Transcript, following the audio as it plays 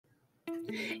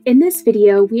In this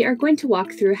video, we are going to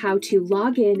walk through how to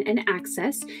log in and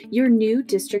access your new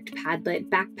District Padlet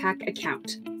Backpack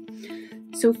account.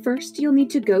 So first, you'll need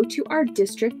to go to our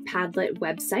District Padlet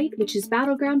website, which is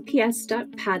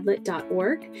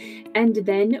battlegroundps.padlet.org. And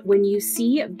then when you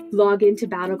see Log into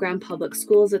Battleground Public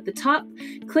Schools at the top,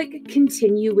 click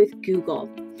Continue with Google.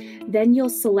 Then you'll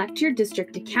select your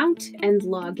district account and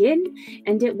log in,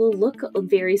 and it will look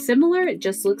very similar. It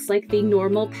just looks like the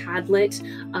normal Padlet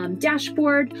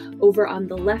dashboard. Over on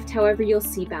the left, however, you'll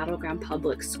see Battleground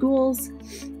Public Schools.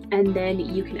 And then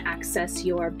you can access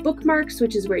your bookmarks,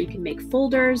 which is where you can make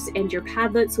folders, and your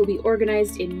Padlets will be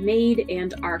organized in Made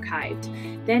and Archived.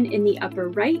 Then in the upper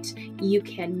right, you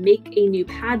can make a new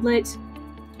Padlet.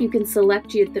 You can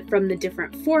select from the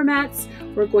different formats.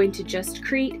 We're going to just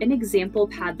create an example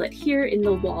Padlet here in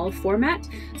the wall format.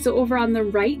 So over on the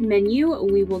right menu,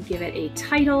 we will give it a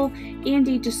title and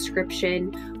a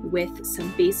description with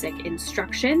some basic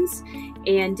instructions.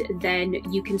 And then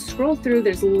you can scroll through.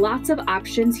 There's lots of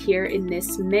options here in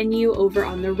this menu over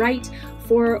on the right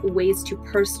for ways to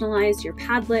personalize your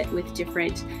Padlet with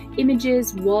different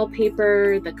images,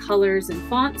 wallpaper, the colors and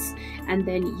fonts, and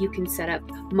then you can set up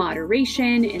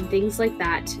moderation and things like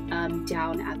that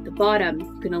down at the bottom.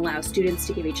 You can allow students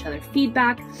to give each other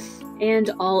feedback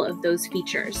and all of those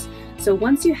features. So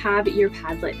once you have your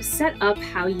Padlet set up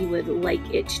how you would like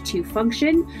it to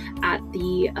function, at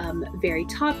the very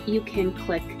top you can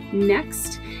click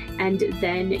Next, and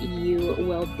then you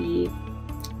will be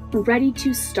ready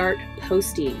to start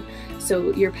posting.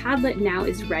 So your Padlet now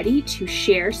is ready to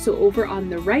share. So over on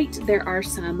the right, there are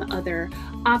some other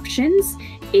options,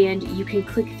 and you can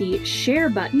click the share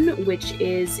button, which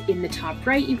is in the top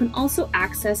right. You can also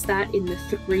access that in the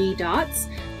 3 dots.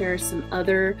 There are some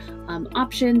other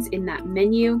options in that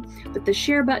menu, but the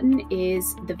share button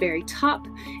is the very top.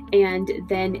 And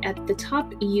then at the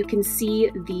top, you can see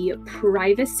the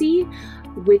privacy,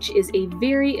 which is a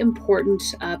very important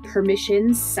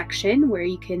permissions section where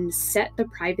you can set the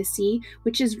privacy,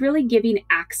 which is really giving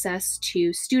access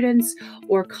to students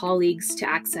or colleagues to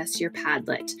access your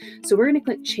Padlet. So we're going to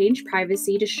click Change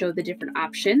Privacy to show the different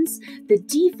options. The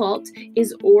default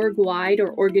is org-wide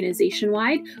or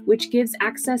organization-wide, which gives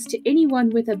access to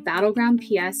anyone with a Battleground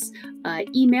PS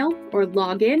email or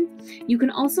login. You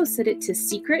can also set it to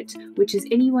secret, which is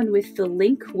anyone with the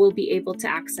link will be able to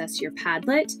access your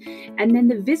Padlet. And then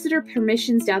the visitor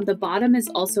permissions down the bottom is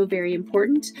also very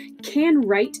important. Can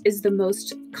write is the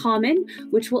most common,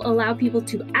 which will allow people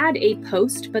to add a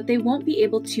post, but they won't be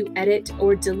able to edit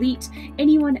or delete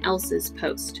anyone else's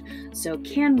post. So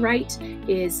can write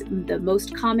is the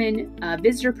most common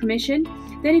visitor permission.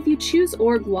 Then if you choose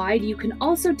org-wide, you can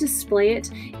also display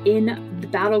it in the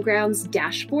Battlegrounds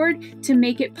dashboard to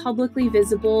make it publicly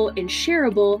visible and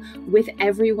shareable with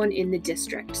everyone in the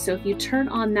district. So if you turn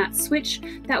on that switch,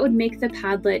 that would make the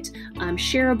Padlet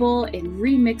shareable and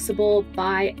remixable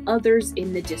by others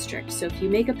in the district. So if you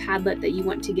make a Padlet that you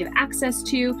want to give access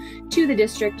to the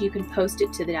district, you can post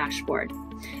it to the dashboard.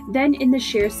 Then in the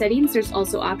share settings, there's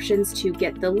also options to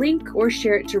get the link or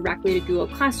share it directly to Google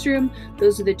Classroom.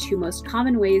 Those are the two most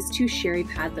common ways to share a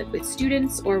Padlet with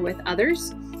students or with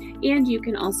others. And you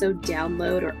can also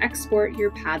download or export your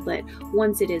Padlet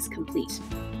once it is complete.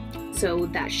 So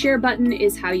that share button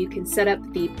is how you can set up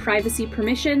the privacy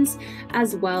permissions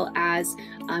as well as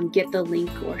get the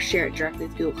link or share it directly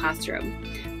with Google Classroom.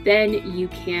 Then you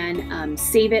can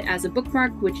save it as a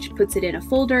bookmark, which puts it in a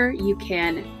folder. You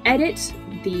can edit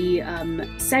the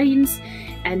settings,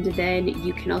 and then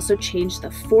you can also change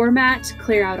the format,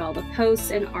 clear out all the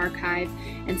posts and archive,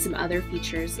 and some other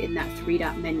features in that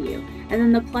 3-dot menu. And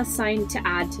then the plus sign to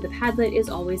add to the Padlet is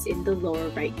always in the lower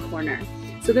right corner.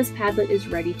 So this Padlet is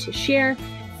ready to share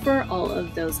for all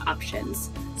of those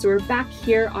options. So we're back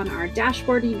here on our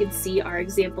dashboard. You can see our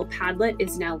example Padlet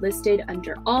is now listed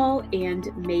under All and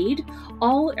Made.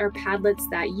 All are Padlets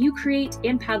that you create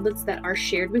and Padlets that are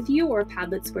shared with you, or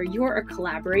Padlets where you're a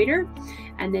collaborator.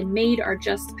 And then Made are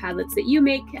just Padlets that you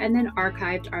make, and then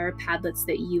Archived are Padlets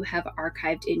that you have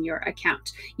archived in your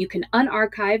account. You can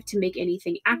unarchive to make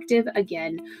anything active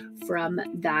again from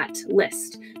that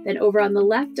list. Then over on the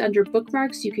left under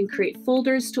Bookmarks, you can create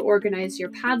folders to organize your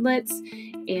Padlets,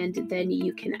 and then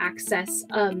you can access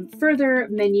further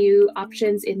menu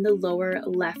options in the lower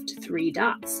left 3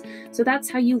 dots. So that's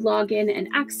how you log in and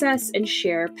access and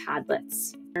share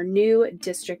Padlets, our new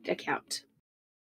district account.